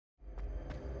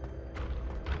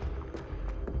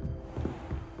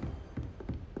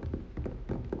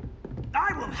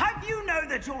have you know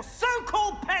that your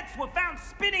so-called pets were found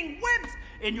spinning webs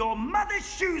in your mother's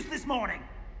shoes this morning?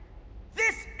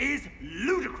 This is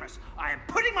ludicrous. I am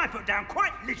putting my foot down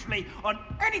quite literally on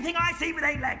anything I see with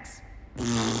 8 legs.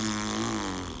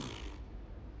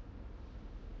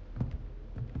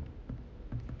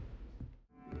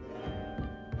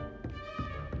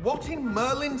 What in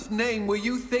Merlin's name were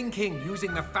you thinking,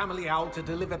 using the family owl to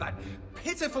deliver that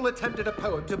pitiful attempt at a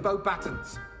poem to Beau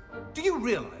Battens? Do you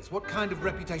realize what kind of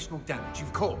reputational damage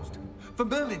you've caused? For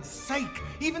Merlin's sake,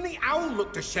 even the owl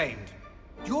looked ashamed.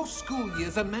 Your school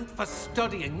years are meant for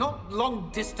studying, not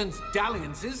long-distance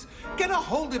dalliances. Get a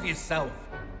hold of yourself.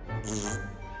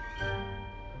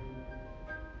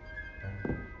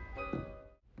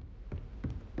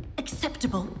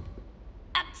 Acceptable?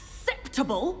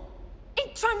 Acceptable?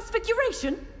 In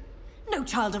Transfiguration? No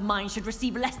child of mine should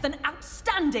receive less than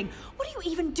outstanding. What are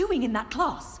you even doing in that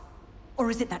class? Or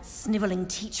is it that snivelling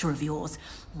teacher of yours?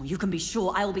 Well, you can be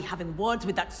sure I will be having words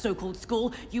with that so-called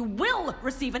school. You will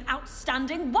receive an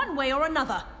outstanding one way or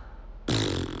another.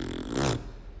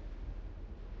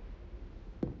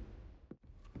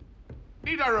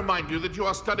 Need I remind you that you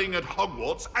are studying at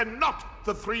Hogwarts and not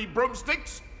the Three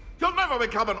Broomsticks? You'll never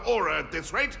become an aura at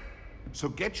this rate. So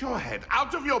get your head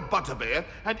out of your butterbeer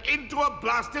and into a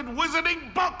blasted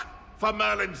wizarding book, for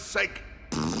Merlin's sake.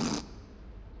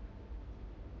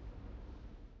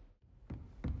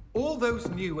 All those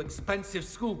new expensive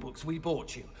school books we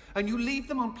bought you, and you leave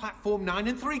them on platform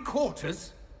 9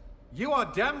 3/4? You are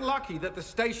damn lucky that the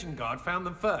station guard found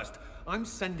them first. I'm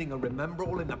sending a remember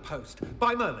all in the post.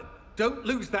 Bye, Merlin. Don't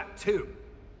lose that too.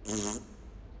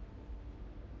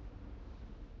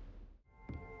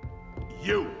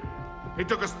 You. It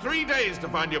took us 3 days to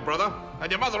find your brother,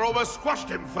 and your mother almost squashed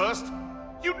him first.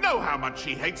 You know how much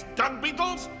she hates dung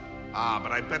beetles? Ah,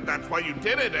 but I bet that's why you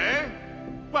did it, eh?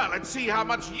 Well, let's see how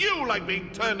much you like being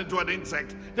turned into an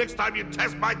insect next time you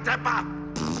test my temper.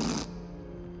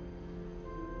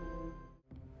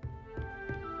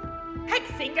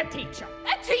 Hexing a teacher!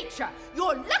 A teacher!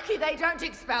 You're lucky they don't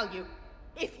expel you.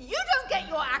 If you don't get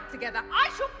your act together, I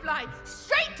shall fly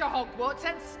straight to Hogwarts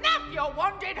and snap your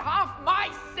wand in half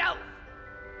myself!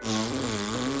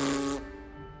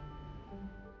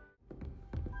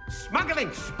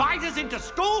 Smuggling spiders into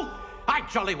school? I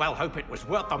jolly well hope it was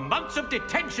worth the months of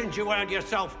detentions you earned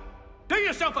yourself. Do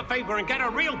yourself a favor and get a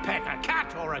real pet, a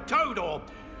cat or a toad or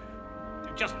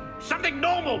just something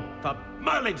normal, for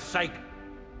Merlin's sake.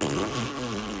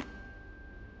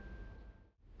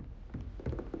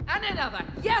 And another,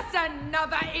 yes,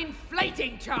 another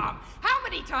inflating charm. How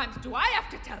many times do I have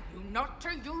to tell you not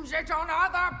to use it on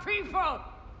other people?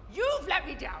 You've let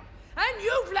me down, and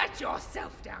you've let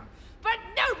yourself down. But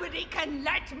nobody can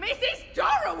let Mrs.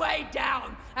 Dorraway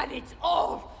down, and it's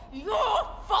all your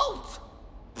fault!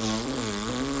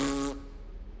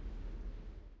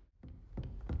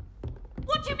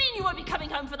 What do you mean you won't be coming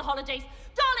home for the holidays?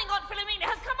 Darling Aunt Philomena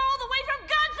has come all the way from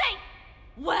Guernsey!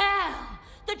 Well,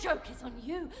 the joke is on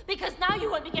you, because now you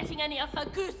won't be getting any of her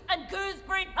goose and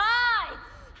gooseberry pie!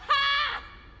 Ha!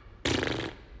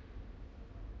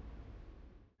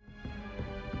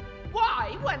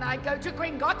 Why, when I go to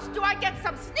Gringotts, do I get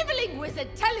some snivelling wizard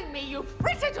telling me you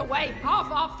frittered away half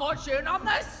our fortune on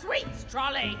the sweets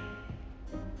trolley?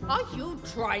 Are you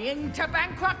trying to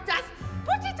bankrupt us?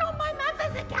 Put it on my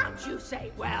mother's account, you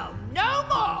say. Well, no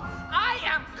more! I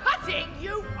am cutting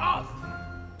you off!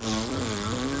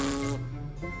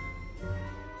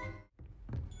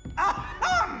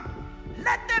 Ahem!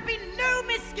 Let there be no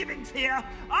misgivings here.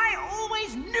 I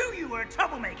always knew you were a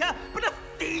troublemaker, but a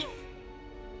thief?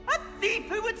 A thief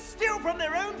who would steal from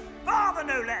their own father,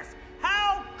 no less!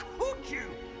 How could you?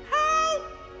 How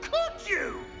could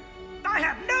you? I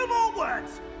have no more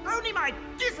words, only my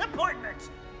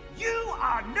disappointment. You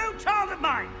are no child of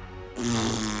mine.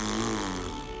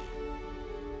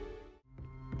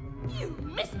 You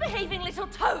misbehaving little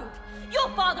toad! Your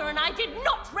father and I did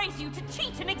not raise you to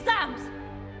cheat in exams!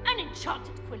 An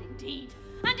enchanted quill indeed!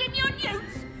 And in your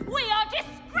newts, we are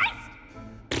disgraced!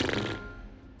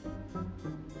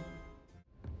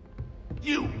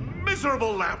 You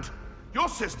miserable lout! Your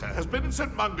sister has been in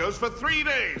St. Mungo's for 3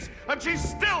 days, and she's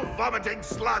still vomiting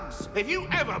slugs! If you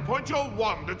ever point your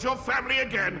wand at your family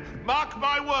again, mark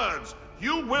my words,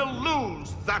 you will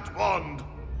lose that wand!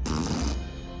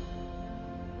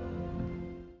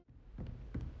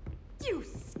 You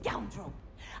scoundrel!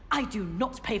 I do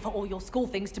not pay for all your school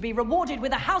things to be rewarded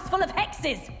with a house full of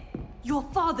hexes! Your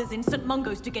father's in St.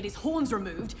 Mungo's to get his horns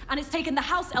removed, and it's taken the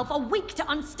house elf a week to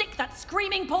unstick that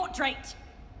screaming portrait!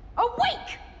 A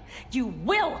week! You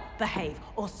will behave,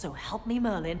 or so help me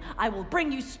Merlin, I will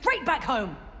bring you straight back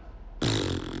home!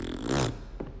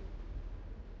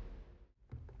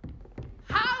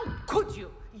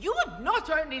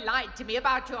 only lied to me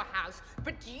about your house,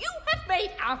 but you have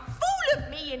made a fool of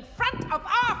me in front of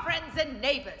our friends and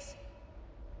neighbors.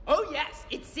 Oh yes,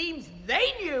 it seems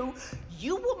they knew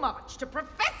you will march to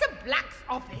Professor Black's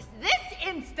office this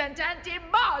instant and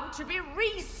demand to be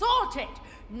resorted.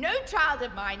 No child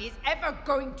of mine is ever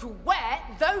going to wear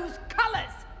those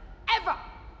colors. Ever.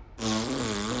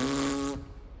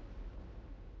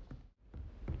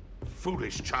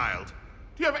 Foolish child.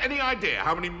 Do you have any idea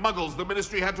how many muggles the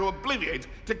Ministry had to obliviate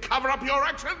to cover up your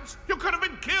actions? You could have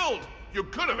been killed. You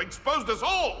could have exposed us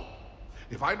all.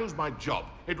 If I lose my job,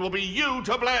 it will be you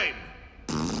to blame.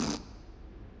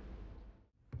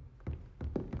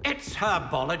 It's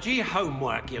herbology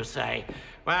homework, you say?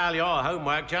 Well, your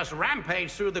homework just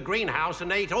rampaged through the greenhouse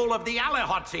and ate all of the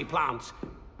Alihotzi plants.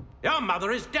 Your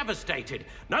mother is devastated.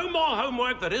 No more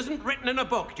homework that isn't written in a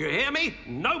book. Do you hear me?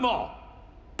 No more.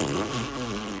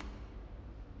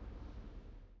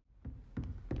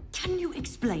 Can you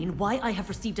explain why I have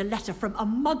received a letter from a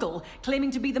muggle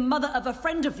claiming to be the mother of a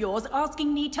friend of yours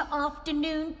asking me to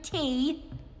afternoon tea?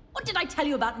 What did I tell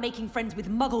you about making friends with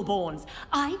muggle-borns?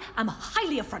 I am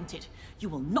highly affronted. You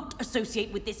will not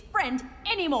associate with this friend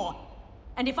anymore.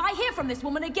 And if I hear from this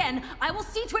woman again, I will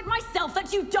see to it myself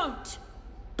that you don't.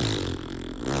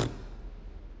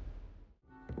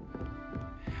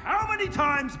 How many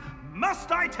times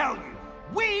must I tell you?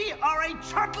 We are a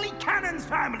Chudley Cannons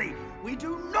family. We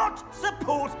do not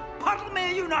support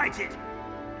Puddlemere United.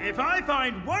 If I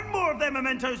find one more of their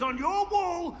mementos on your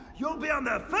wall, you'll be on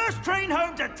the first train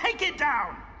home to take it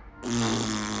down.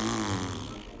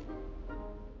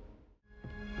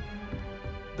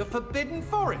 The Forbidden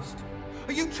Forest?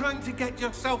 Are you trying to get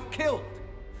yourself killed?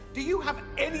 Do you have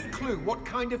any clue what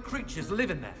kind of creatures live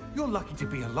in there? You're lucky to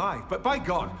be alive, but by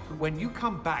God, when you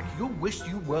come back, you'll wish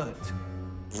you weren't.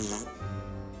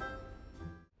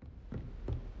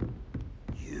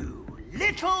 You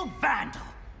little vandal!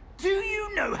 Do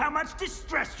you know how much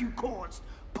distress you caused?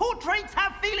 Portraits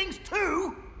have feelings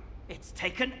too! It's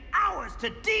taken hours to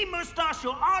de-moustache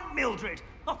your Aunt Mildred.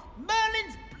 Oh,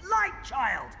 Merlin's blight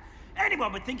child!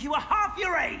 Anyone would think you were half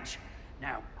your age.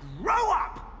 Now grow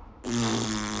up!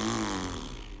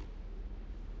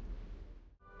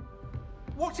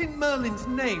 What in Merlin's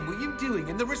name were you doing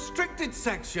in the restricted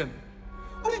section?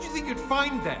 What did you think you'd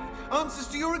find there? Answers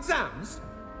to your exams?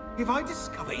 If I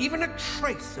discover even a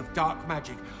trace of dark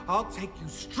magic, I'll take you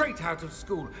straight out of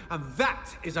school, and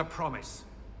that is a promise.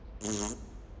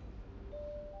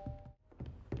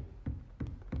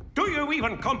 Do you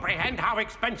even comprehend how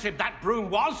expensive that broom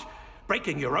was?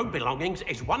 Breaking your own belongings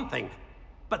is one thing,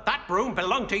 but that broom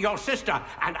belonged to your sister,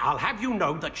 and I'll have you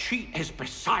know that she is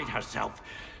beside herself.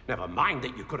 Never mind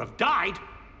that you could have died.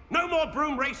 No more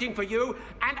broom racing for you,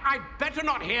 and I'd better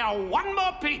not hear one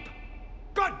more peep.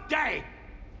 Good day!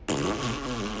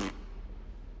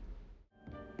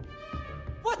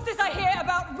 What's this I hear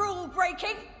about rule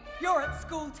breaking? You're at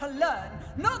school to learn,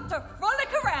 not to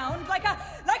frolic around like a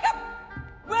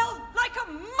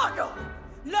muggle.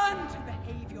 Learn to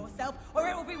behave yourself, or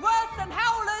it will be worse than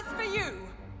howlers for you.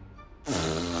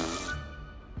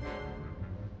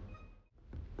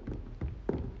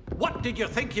 What did you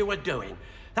think you were doing?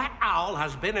 That owl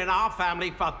has been in our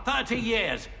family for 30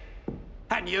 years.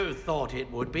 And you thought it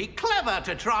would be clever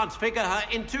to transfigure her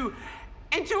into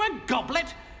a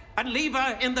goblet and leave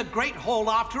her in the Great Hall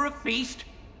after a feast?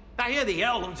 I hear the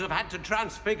elves have had to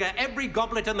transfigure every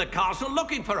goblet in the castle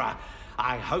looking for her.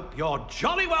 I hope you're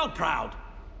jolly well proud.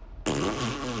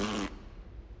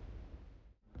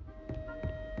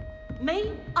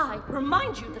 May I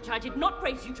remind you that I did not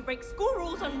raise you to break school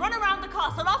rules and run around the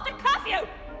castle after curfew?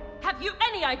 Have you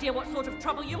any idea what sort of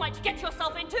trouble you might get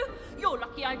yourself into? You're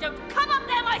lucky I don't come up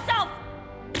there myself!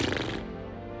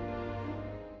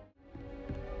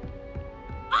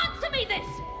 Answer me this!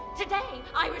 Today,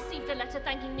 I received a letter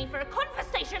thanking me for a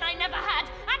conversation I never had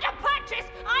and a purchase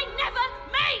I never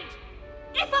made!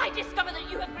 If I discover that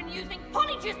you have been using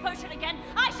Polyjuice Potion again,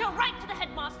 I shall write to the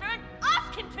headmaster and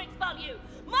ask him to expel you!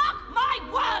 Mark my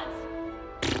words!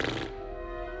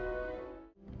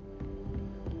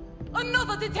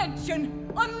 Another detention!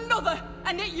 Another!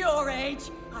 And at your age!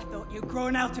 I thought you'd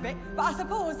grown out of it, but I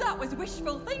suppose that was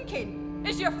wishful thinking.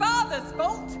 It's your father's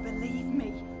fault, believe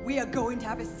me. We are going to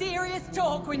have a serious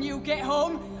talk when you get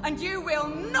home, and you will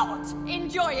not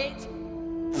enjoy it.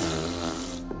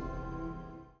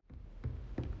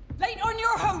 Late on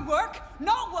your homework?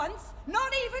 Not once,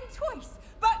 not even twice,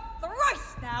 but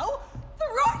thrice now!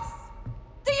 Thrice!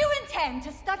 Do you intend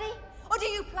to study, or do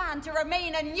you plan to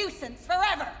remain a nuisance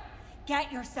forever?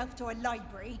 Get yourself to a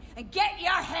library and get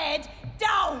your head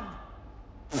down!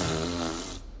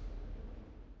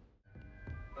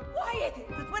 Why is it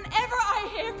that whenever I I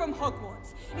hear from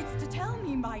Hogwarts? It's to tell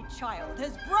me my child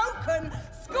has broken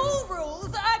school rules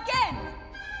again.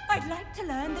 I'd like to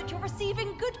learn that you're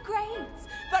receiving good grades,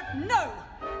 but no!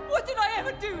 What did I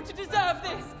ever do to deserve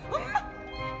this?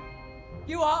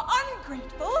 You are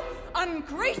ungrateful,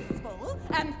 ungraceful,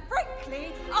 and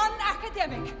frankly,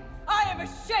 unacademic. I am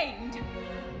ashamed.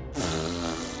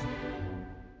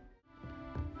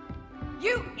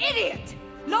 You idiot!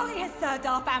 Lolly has served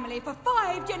our family for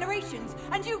 5 generations,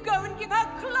 and you go and give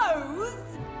her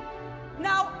clothes?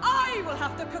 Now I will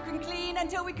have to cook and clean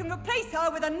until we can replace her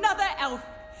with another elf.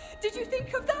 Did you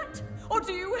think of that? Or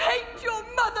do you hate your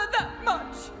mother that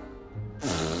much?